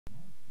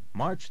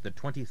March the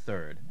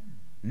 23rd,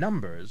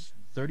 Numbers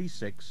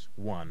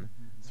 36:1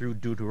 through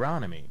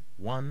Deuteronomy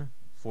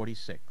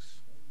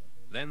 1:46.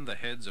 Then the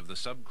heads of the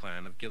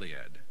sub-clan of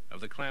Gilead, of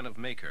the clan of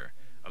Machir,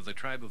 of the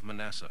tribe of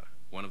Manasseh,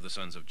 one of the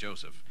sons of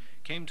Joseph,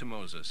 came to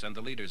Moses and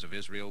the leaders of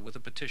Israel with a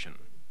petition.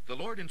 "The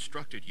Lord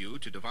instructed you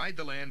to divide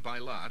the land by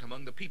lot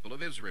among the people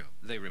of Israel,"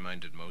 they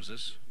reminded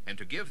Moses, "and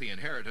to give the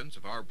inheritance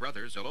of our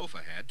brother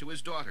Zelophehad to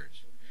his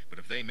daughters. But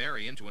if they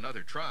marry into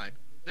another tribe,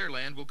 their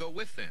land will go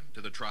with them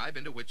to the tribe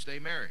into which they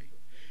marry.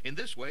 In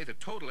this way the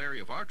total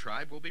area of our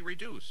tribe will be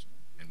reduced,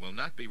 and will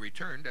not be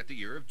returned at the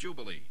year of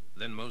Jubilee."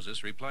 Then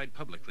Moses replied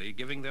publicly,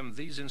 giving them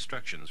these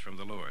instructions from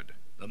the Lord.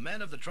 "The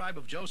men of the tribe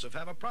of Joseph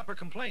have a proper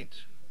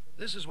complaint.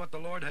 This is what the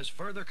Lord has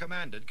further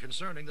commanded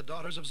concerning the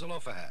daughters of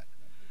Zelophehad.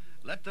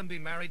 Let them be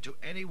married to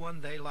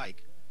anyone they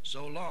like,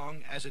 so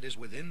long as it is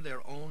within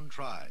their own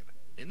tribe.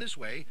 In this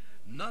way,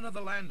 none of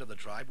the land of the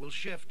tribe will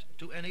shift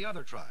to any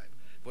other tribe,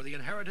 for the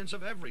inheritance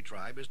of every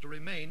tribe is to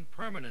remain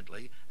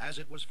permanently as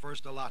it was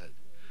first allotted.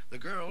 The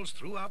girls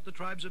throughout the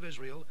tribes of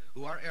Israel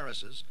who are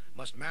heiresses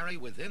must marry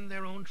within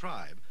their own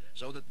tribe,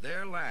 so that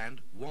their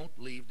land won't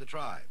leave the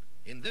tribe.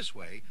 In this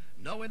way,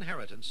 no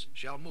inheritance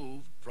shall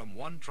move from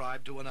one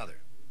tribe to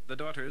another." The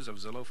daughters of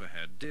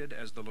Zelophehad did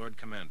as the Lord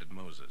commanded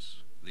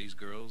Moses. These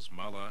girls,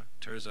 Mahlah,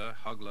 Tirzah,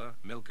 Hoglah,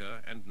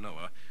 Milcah, and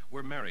Noah,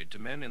 were married to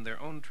men in their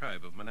own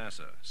tribe of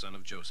Manasseh, son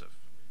of Joseph.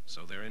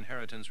 So their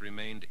inheritance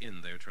remained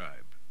in their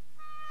tribe.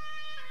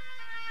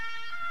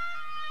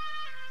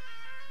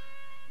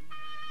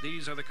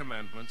 These are the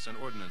commandments and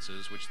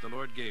ordinances which the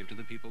Lord gave to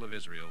the people of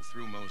Israel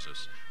through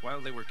Moses,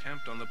 while they were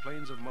camped on the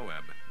plains of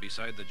Moab,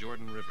 beside the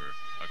Jordan River,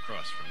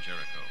 across from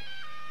Jericho.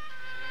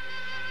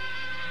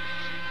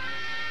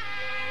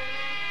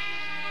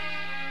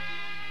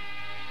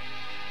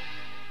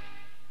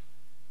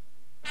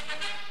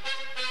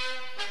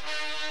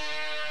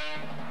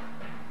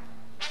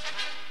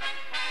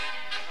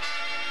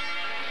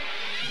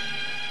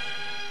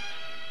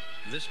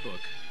 This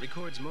book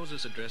records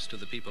Moses' address to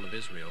the people of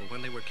Israel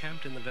when they were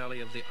camped in the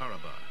valley of the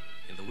Arabah,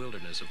 in the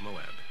wilderness of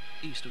Moab,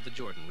 east of the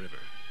Jordan River.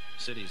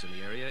 Cities in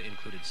the area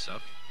included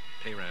Suph,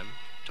 Paran,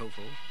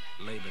 Tophel,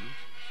 Laban,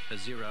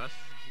 Hazeroth,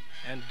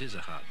 and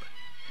Dizahab.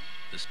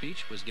 The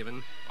speech was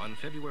given on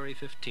February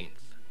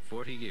 15th,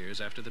 40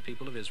 years after the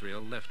people of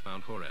Israel left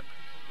Mount Horeb,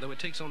 though it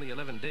takes only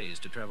 11 days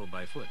to travel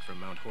by foot from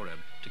Mount Horeb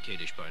to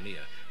Kadesh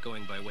Barnea,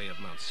 going by way of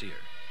Mount Seir.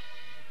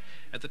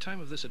 At the time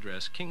of this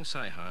address, King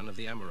Sihon of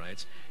the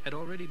Amorites had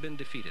already been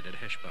defeated at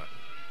Heshbon,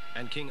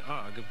 and King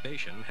Og of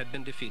Bashan had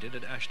been defeated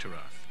at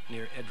Ashtaroth,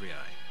 near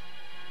Edrei.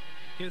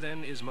 Here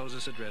then is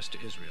Moses' address to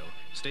Israel,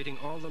 stating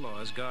all the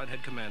laws God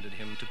had commanded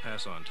him to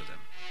pass on to them.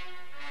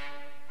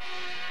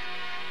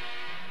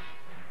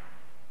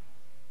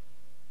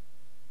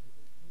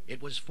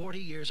 It was 40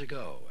 years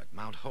ago at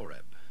Mount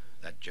Horeb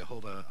that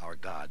Jehovah our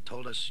God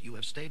told us, "You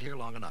have stayed here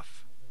long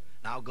enough.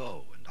 Now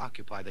go and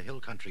occupy the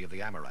hill country of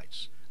the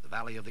Amorites, the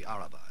valley of the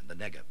Arabah and the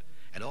Negeb,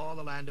 and all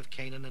the land of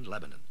Canaan and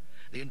Lebanon,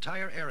 the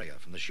entire area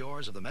from the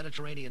shores of the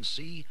Mediterranean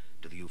Sea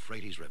to the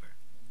Euphrates River.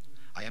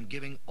 I am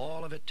giving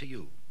all of it to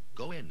you.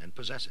 Go in and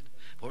possess it,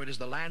 for it is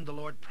the land the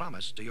Lord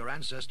promised to your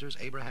ancestors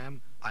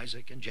Abraham,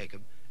 Isaac, and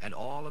Jacob, and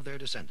all of their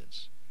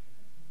descendants."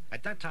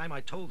 At that time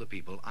I told the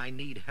people, "I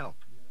need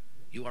help.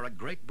 You are a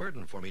great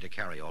burden for me to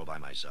carry all by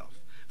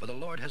myself, for the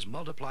Lord has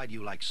multiplied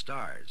you like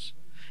stars,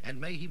 and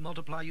may he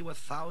multiply you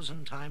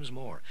 1,000 times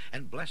more,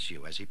 and bless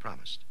you as he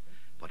promised.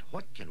 But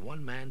what can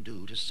one man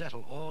do to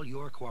settle all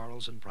your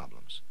quarrels and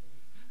problems?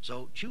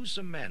 So choose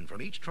some men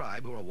from each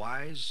tribe who are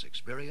wise,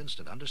 experienced,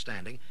 and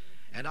understanding,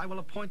 and I will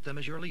appoint them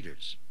as your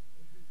leaders."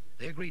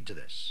 They agreed to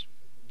this.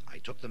 I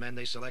took the men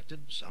they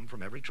selected, some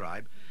from every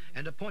tribe,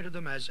 and appointed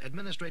them as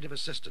administrative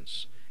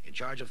assistants, in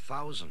charge of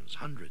thousands,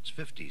 hundreds,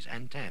 fifties,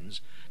 and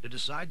tens, to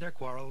decide their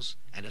quarrels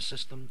and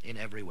assist them in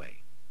every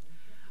way.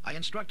 I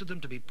instructed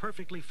them to be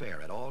perfectly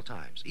fair at all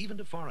times, even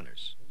to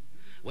foreigners.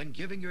 When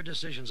giving your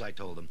decisions, I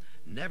told them,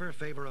 never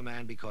favor a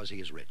man because he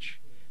is rich.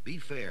 Be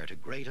fair to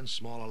great and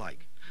small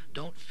alike.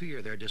 Don't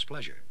fear their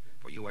displeasure,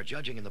 for you are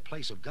judging in the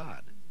place of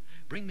God.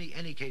 Bring me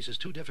any cases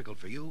too difficult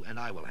for you, and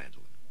I will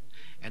handle them.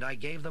 And I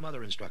gave them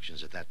other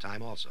instructions at that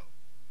time also.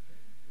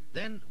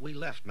 Then we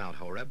left Mount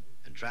Horeb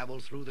and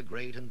traveled through the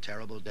great and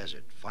terrible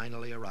desert,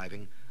 finally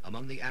arriving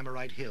among the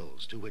Amorite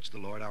hills to which the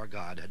Lord our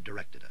God had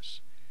directed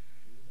us.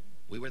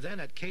 We were then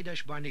at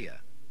Kadesh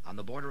Barnea, on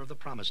the border of the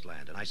Promised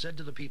Land, and I said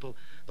to the people,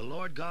 "The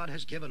Lord God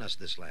has given us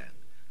this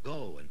land.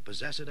 Go and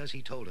possess it as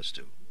he told us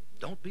to.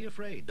 Don't be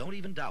afraid, don't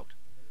even doubt."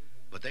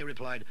 But they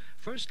replied,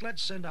 "First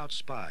let's send out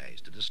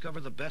spies to discover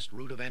the best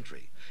route of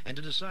entry, and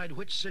to decide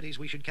which cities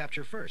we should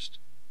capture first."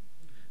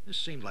 This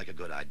seemed like a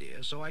good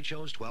idea, so I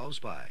chose 12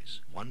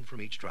 spies, one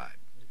from each tribe.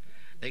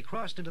 They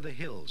crossed into the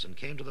hills and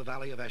came to the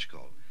valley of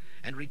Eshcol,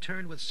 and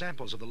returned with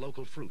samples of the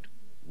local fruit.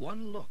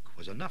 One look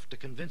was enough to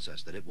convince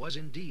us that it was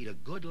indeed a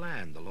good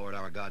land the Lord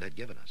our God had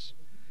given us.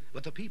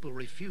 But the people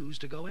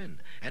refused to go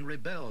in, and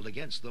rebelled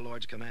against the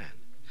Lord's command.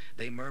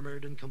 They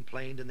murmured and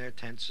complained in their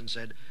tents and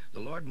said, "The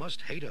Lord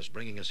must hate us,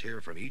 bringing us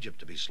here from Egypt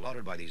to be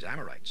slaughtered by these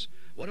Amorites.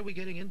 What are we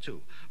getting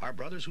into? Our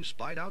brothers who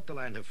spied out the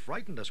land have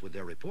frightened us with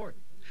their report.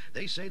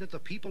 They say that the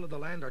people of the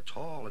land are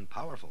tall and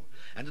powerful,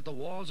 and that the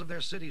walls of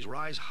their cities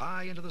rise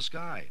high into the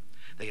sky.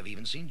 They have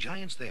even seen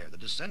giants there, the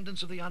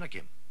descendants of the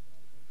Anakim."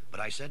 But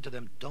I said to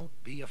them,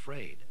 "Don't be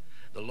afraid.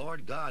 The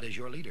Lord God is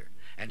your leader,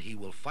 and he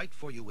will fight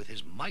for you with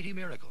his mighty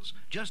miracles,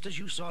 just as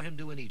you saw him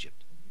do in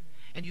Egypt.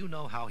 And you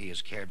know how he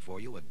has cared for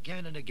you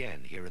again and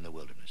again here in the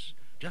wilderness,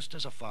 just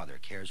as a father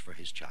cares for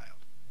his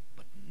child."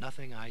 But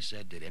nothing I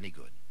said did any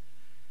good.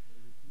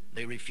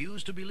 They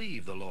refused to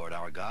believe the Lord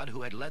our God,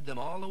 who had led them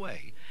all the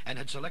way, and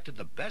had selected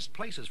the best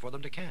places for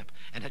them to camp,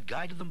 and had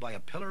guided them by a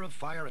pillar of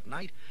fire at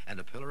night and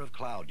a pillar of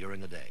cloud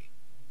during the day.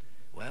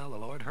 Well, the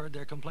Lord heard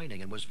their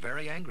complaining and was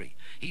very angry.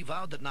 He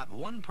vowed that not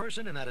one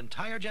person in that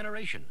entire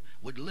generation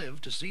would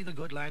live to see the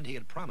good land he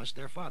had promised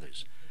their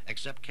fathers,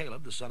 except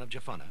Caleb the son of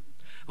Jephunneh,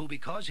 who,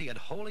 because he had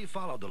wholly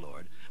followed the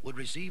Lord, would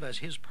receive as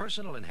his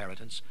personal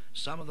inheritance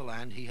some of the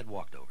land he had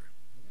walked over.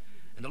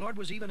 And the Lord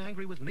was even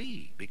angry with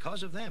me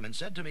because of them, and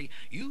said to me,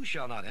 "You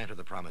shall not enter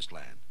the promised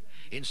land.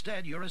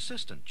 Instead, your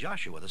assistant,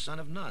 Joshua the son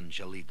of Nun,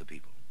 shall lead the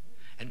people.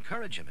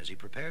 Encourage him as he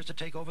prepares to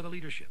take over the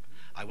leadership.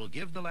 I will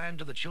give the land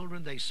to the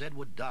children they said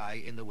would die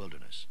in the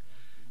wilderness.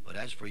 But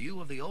as for you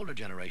of the older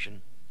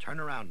generation, turn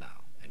around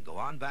now and go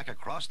on back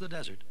across the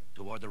desert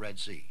toward the Red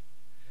Sea."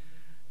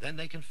 Then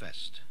they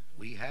confessed,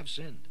 "We have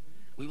sinned.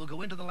 We will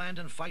go into the land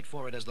and fight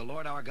for it as the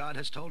Lord our God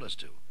has told us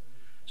to."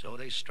 So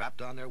they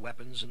strapped on their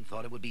weapons and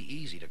thought it would be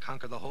easy to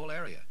conquer the whole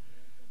area.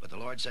 But the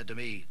Lord said to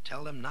me,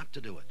 "Tell them not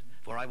to do it,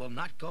 for I will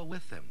not go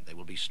with them. They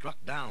will be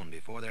struck down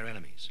before their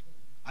enemies."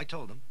 I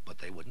told them, but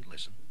they wouldn't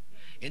listen.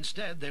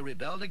 Instead, they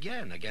rebelled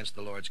again against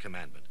the Lord's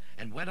commandment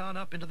and went on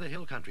up into the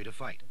hill country to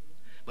fight.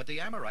 But the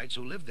Amorites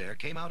who lived there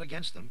came out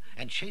against them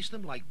and chased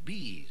them like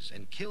bees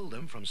and killed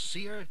them from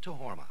Seir to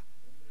Hormah.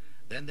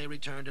 Then they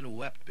returned and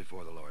wept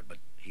before the Lord, but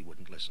he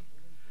wouldn't listen.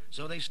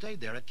 So they stayed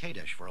there at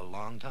Kadesh for a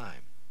long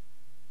time.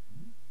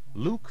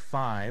 Luke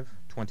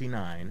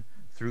 5:29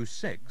 through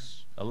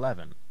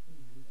 6:11.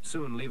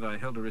 Soon Levi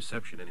held a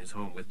reception in his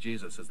home with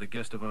Jesus as the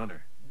guest of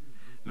honor.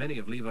 Many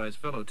of Levi's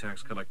fellow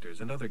tax collectors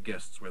and other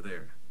guests were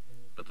there.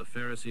 But the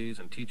Pharisees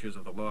and teachers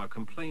of the law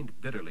complained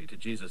bitterly to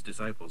Jesus'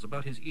 disciples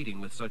about his eating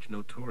with such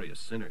notorious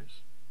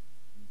sinners.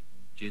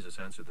 Jesus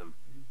answered them,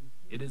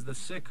 "It is the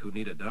sick who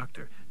need a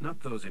doctor,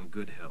 not those in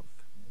good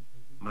health.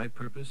 My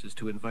purpose is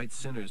to invite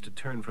sinners to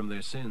turn from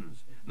their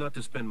sins, not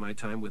to spend my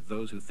time with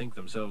those who think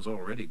themselves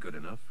already good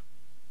enough."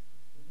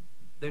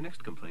 Their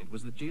next complaint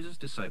was that Jesus'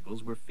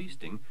 disciples were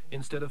feasting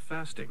instead of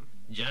fasting.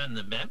 "John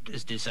the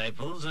Baptist's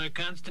disciples are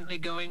constantly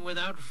going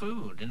without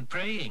food and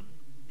praying,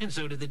 and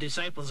so do the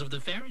disciples of the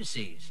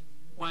Pharisees.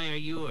 Why are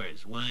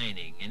yours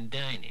whining and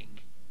dining?"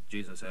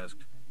 Jesus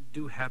asked,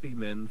 "Do happy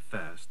men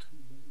fast?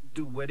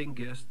 Do wedding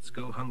guests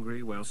go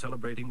hungry while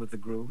celebrating with the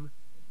groom?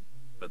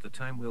 But the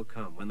time will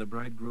come when the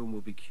bridegroom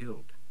will be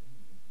killed.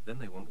 Then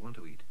they won't want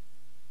to eat."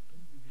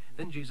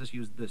 Then Jesus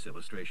used this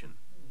illustration.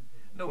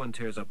 "No one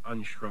tears up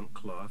unshrunk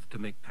cloth to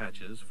make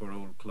patches for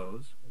old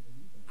clothes.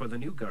 For the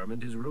new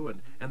garment is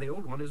ruined, and the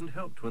old one isn't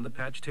helped when the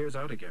patch tears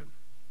out again.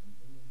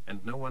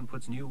 And no one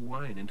puts new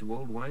wine into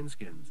old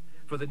wineskins,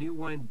 for the new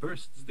wine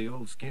bursts the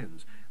old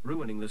skins,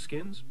 ruining the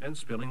skins and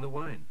spilling the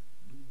wine.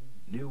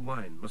 New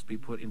wine must be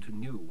put into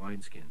new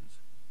wineskins.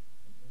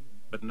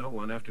 But no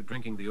one, after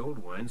drinking the old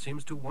wine,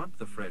 seems to want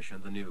the fresh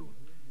and the new.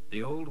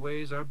 The old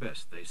ways are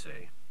best, they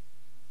say."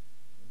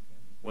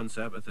 One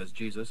Sabbath, as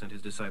Jesus and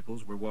his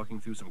disciples were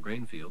walking through some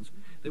grain fields,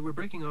 they were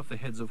breaking off the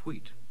heads of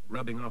wheat,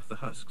 rubbing off the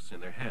husks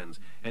in their hands,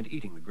 and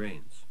eating the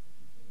grains.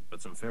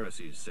 But some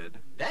Pharisees said,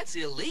 "That's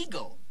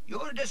illegal.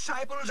 Your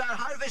disciples are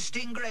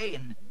harvesting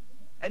grain,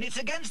 and it's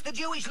against the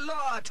Jewish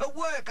law to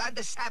work on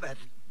the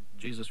Sabbath."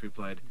 Jesus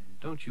replied,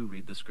 "Don't you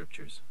read the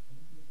scriptures?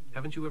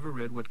 Haven't you ever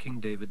read what King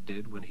David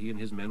did when he and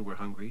his men were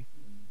hungry?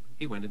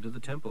 He went into the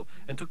temple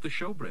and took the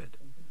showbread,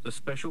 the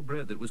special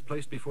bread that was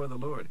placed before the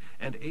Lord,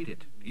 and ate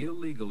it,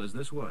 illegal as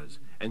this was,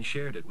 and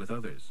shared it with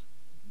others."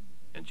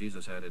 And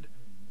Jesus added,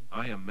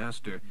 "I am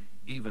master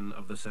even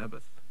of the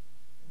Sabbath."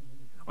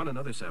 On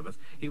another Sabbath,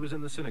 he was in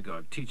the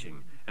synagogue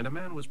teaching, and a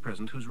man was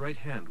present whose right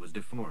hand was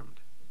deformed.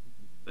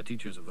 The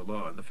teachers of the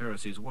law and the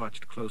Pharisees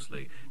watched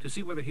closely to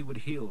see whether he would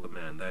heal the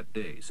man that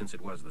day, since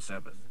it was the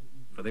Sabbath,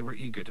 for they were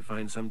eager to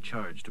find some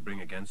charge to bring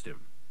against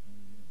him.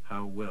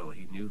 How well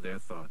he knew their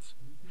thoughts.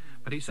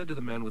 But he said to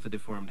the man with the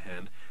deformed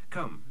hand,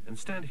 "Come and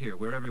stand here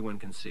where everyone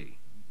can see."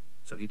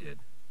 So he did.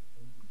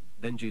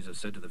 Then Jesus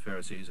said to the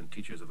Pharisees and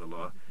teachers of the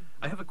law,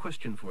 "I have a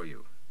question for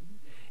you.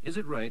 Is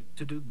it right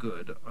to do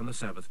good on the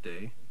Sabbath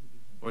day,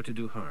 or to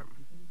do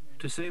harm?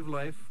 To save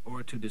life,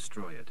 or to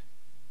destroy it?"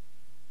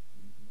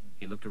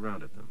 He looked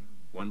around at them,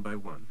 one by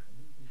one,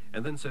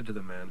 and then said to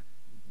the man,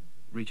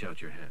 "Reach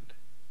out your hand."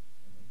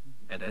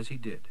 And as he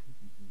did,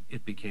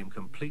 it became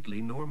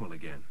completely normal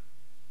again.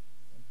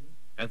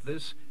 At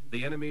this,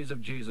 the enemies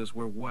of Jesus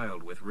were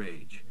wild with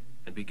rage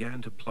and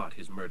began to plot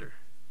his murder.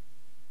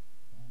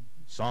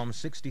 Psalm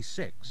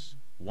 66,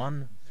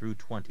 1 through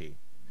 20.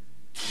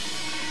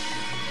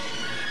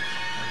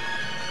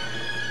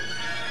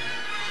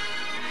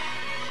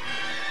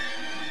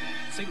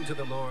 Sing to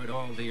the Lord,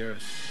 all the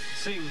earth.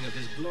 Sing of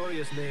his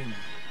glorious name.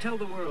 Tell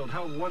the world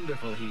how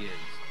wonderful he is.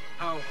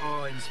 How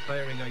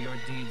awe-inspiring are your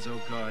deeds, O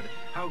God.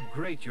 How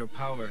great your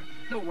power.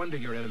 No wonder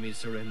your enemies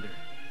surrender.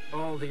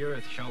 All the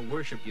earth shall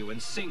worship you and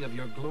sing of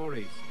your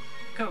glories.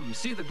 Come,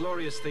 see the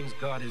glorious things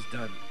God has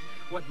done.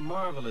 What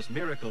marvelous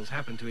miracles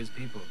happened to his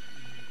people.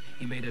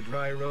 He made a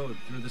dry road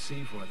through the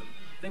sea for them.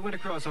 They went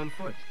across on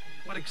foot.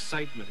 What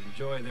excitement and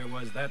joy there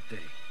was that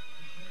day.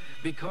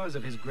 Because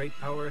of his great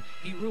power,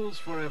 he rules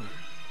forever.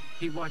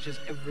 He watches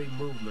every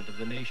movement of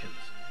the nations.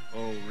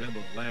 O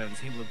rebel lands,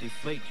 he will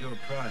deflate your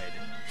pride.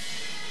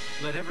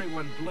 Let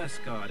everyone bless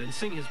God and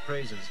sing his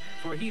praises,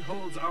 for he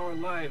holds our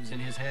lives in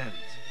his hands,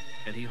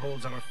 and he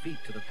holds our feet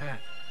to the path.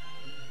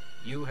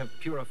 You have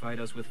purified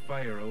us with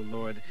fire, O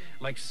Lord,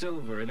 like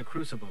silver in a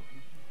crucible.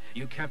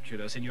 You captured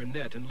us in your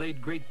net and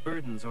laid great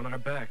burdens on our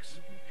backs.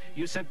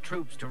 You sent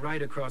troops to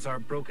ride across our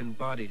broken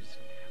bodies.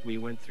 We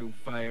went through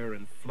fire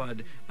and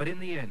flood, but in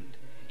the end,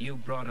 you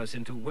brought us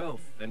into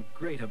wealth and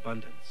great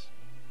abundance.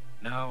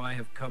 Now I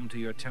have come to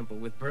your temple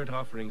with burnt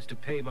offerings to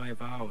pay my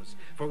vows.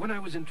 For when I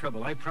was in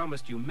trouble, I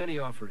promised you many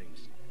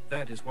offerings.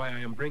 That is why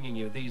I am bringing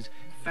you these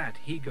fat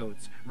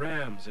he-goats,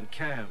 rams, and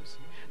calves.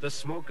 The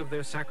smoke of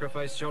their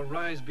sacrifice shall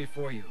rise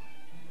before you.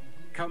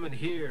 Come and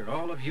hear,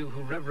 all of you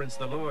who reverence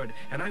the Lord,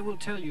 and I will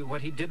tell you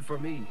what he did for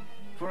me.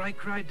 For I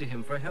cried to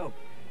him for help,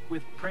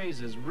 with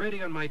praises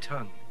ready on my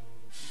tongue.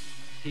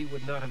 He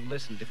would not have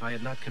listened if I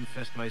had not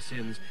confessed my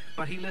sins,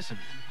 but he listened.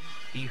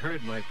 He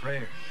heard my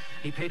prayer.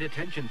 He paid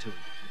attention to it.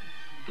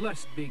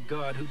 Blessed be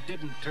God who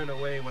didn't turn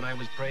away when I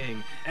was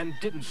praying and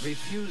didn't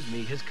refuse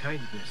me his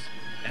kindness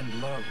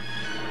and love.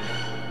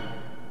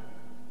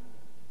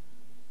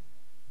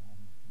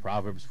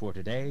 Proverbs for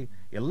today,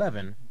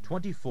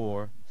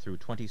 11:24 through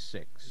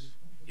 26.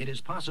 It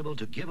is possible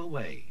to give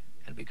away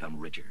and become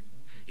richer.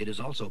 It is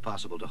also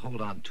possible to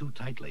hold on too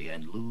tightly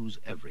and lose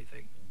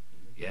everything.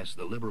 Yes,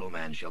 the liberal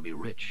man shall be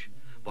rich.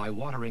 By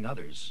watering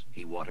others,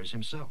 he waters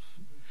himself.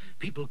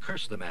 People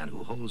curse the man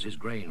who holds his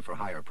grain for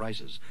higher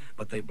prices,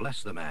 but they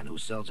bless the man who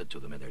sells it to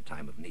them in their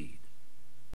time of need.